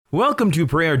Welcome to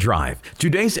Prayer Drive.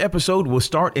 Today's episode will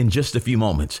start in just a few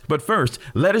moments. But first,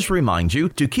 let us remind you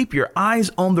to keep your eyes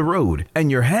on the road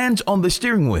and your hands on the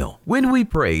steering wheel. When we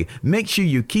pray, make sure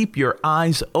you keep your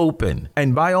eyes open.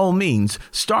 And by all means,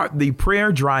 start the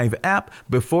Prayer Drive app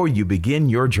before you begin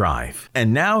your drive.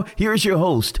 And now, here's your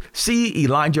host, C.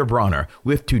 Elijah Bronner,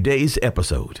 with today's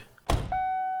episode.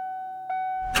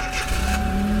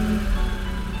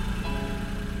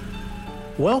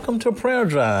 Welcome to Prayer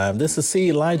Drive. This is C.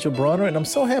 Elijah Bronner, and I'm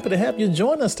so happy to have you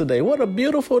join us today. What a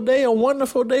beautiful day, a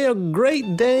wonderful day, a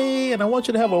great day, and I want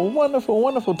you to have a wonderful,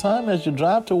 wonderful time as you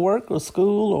drive to work or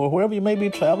school or wherever you may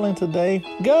be traveling today.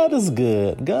 God is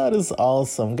good. God is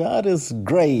awesome. God is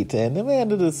great, and man,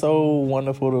 it is so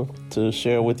wonderful to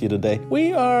share with you today.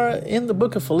 We are in the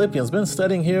book of Philippians, been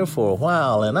studying here for a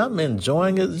while, and I'm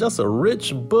enjoying it. It's just a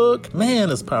rich book.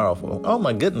 Man, it's powerful. Oh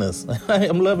my goodness. I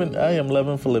am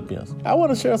loving Philippians. I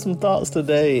want to share some thoughts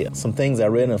today, some things I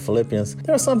read in Philippians.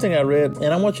 There's something I read,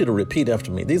 and I want you to repeat after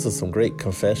me. These are some great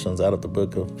confessions out of the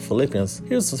book of Philippians.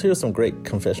 Here's some great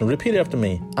confessions. Repeat after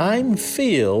me. I'm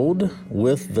filled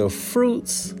with the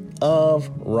fruits of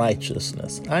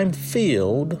righteousness. I'm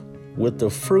filled with the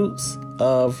fruits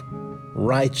of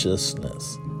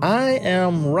righteousness. I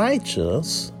am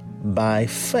righteous by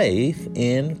faith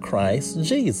in Christ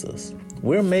Jesus.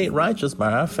 We're made righteous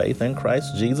by our faith in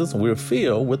Christ Jesus, and we're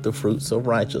filled with the fruits of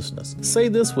righteousness. Say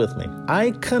this with me. I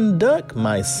conduct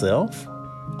myself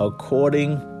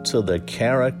according to the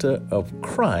character of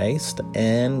Christ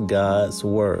and God's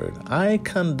Word. I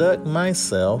conduct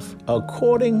myself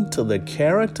according to the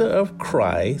character of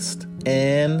Christ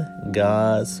and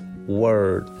God's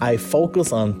Word. I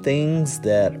focus on things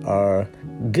that are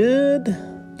good,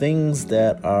 things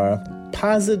that are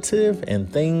positive,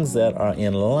 and things that are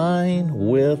in line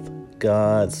with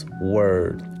God's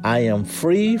Word. I am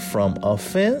free from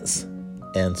offense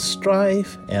and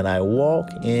strife, and I walk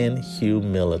in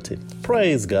humility.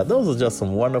 Praise God. Those are just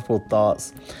some wonderful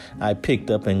thoughts I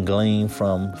picked up and gleaned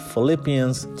from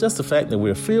Philippians. Just the fact that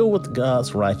we're filled with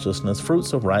God's righteousness,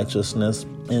 fruits of righteousness,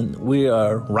 and we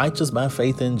are righteous by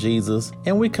faith in Jesus,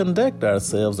 and we conduct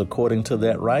ourselves according to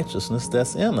that righteousness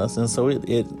that's in us. And so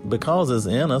because it's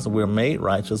in us, we're made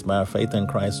righteous by faith in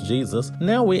Christ Jesus.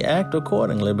 Now we act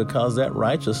accordingly because that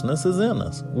righteousness is in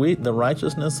us. The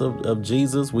righteousness of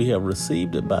Jesus, we have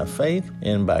received it by faith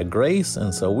and by grace,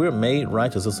 and so we're made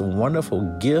righteous. It's a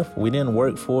wonderful gift. We didn't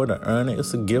work for it or earn it.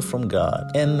 It's a gift from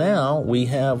God. And now we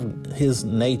have His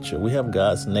nature. We have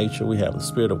God's nature. We have the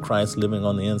Spirit of Christ living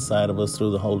on the inside of us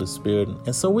through the Holy Spirit.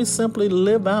 And so we simply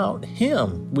live out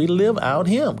Him. We live out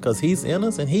Him because He's in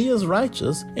us and He is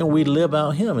righteous, and we live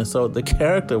out Him. And so the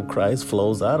character of Christ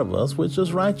flows out of us, which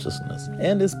is righteousness.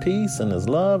 And His peace and His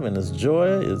love and His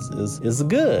joy is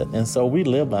good. And so we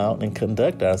live out and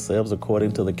conduct ourselves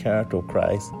according to the character of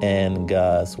Christ and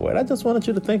God's Word. I just wanted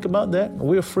you to think about that.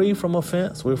 We're free from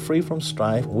offense. We're free from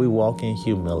strife. We walk in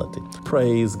humility.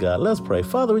 Praise God. Let's pray.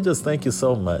 Father, we just thank you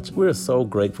so much. We're so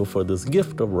grateful for this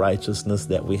gift of righteousness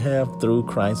that we have through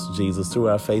Christ Jesus, through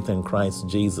our faith in Christ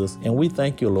Jesus. And we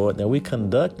thank you, Lord, that we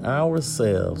conduct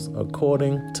ourselves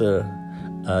according to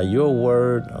your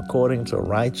word, according to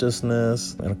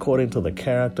righteousness, and according to the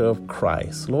character of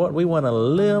Christ. Lord, we want to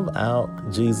live out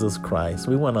Jesus Christ.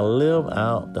 We want to live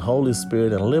out the Holy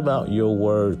Spirit and live out your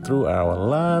word through our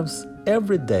lives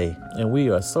every day. And we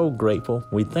are so grateful.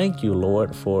 We thank you,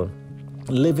 Lord, for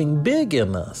living big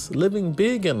in us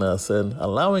and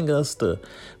allowing us to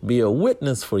be a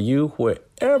witness for you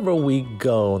wherever we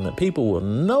go, and that people will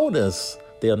notice.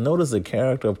 They'll notice the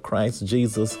character of Christ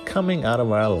Jesus coming out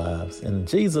of our lives. In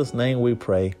Jesus' name we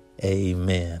pray,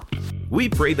 amen. We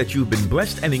pray that you've been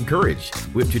blessed and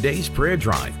encouraged with today's Prayer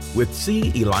Drive with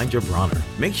C. Elijah Bronner.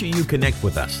 Make sure you connect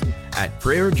with us at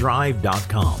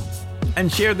prayerdrive.com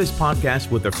and share this podcast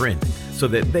with a friend so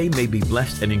that they may be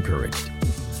blessed and encouraged.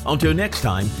 Until next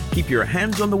time, keep your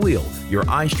hands on the wheel, your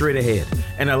eyes straight ahead,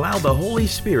 and allow the Holy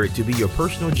Spirit to be your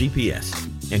personal GPS,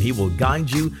 and He will guide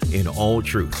you in all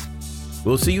truth.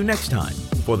 We'll see you next time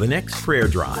for the next Prayer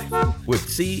Drive with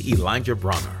C. Elijah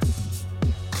Bronner.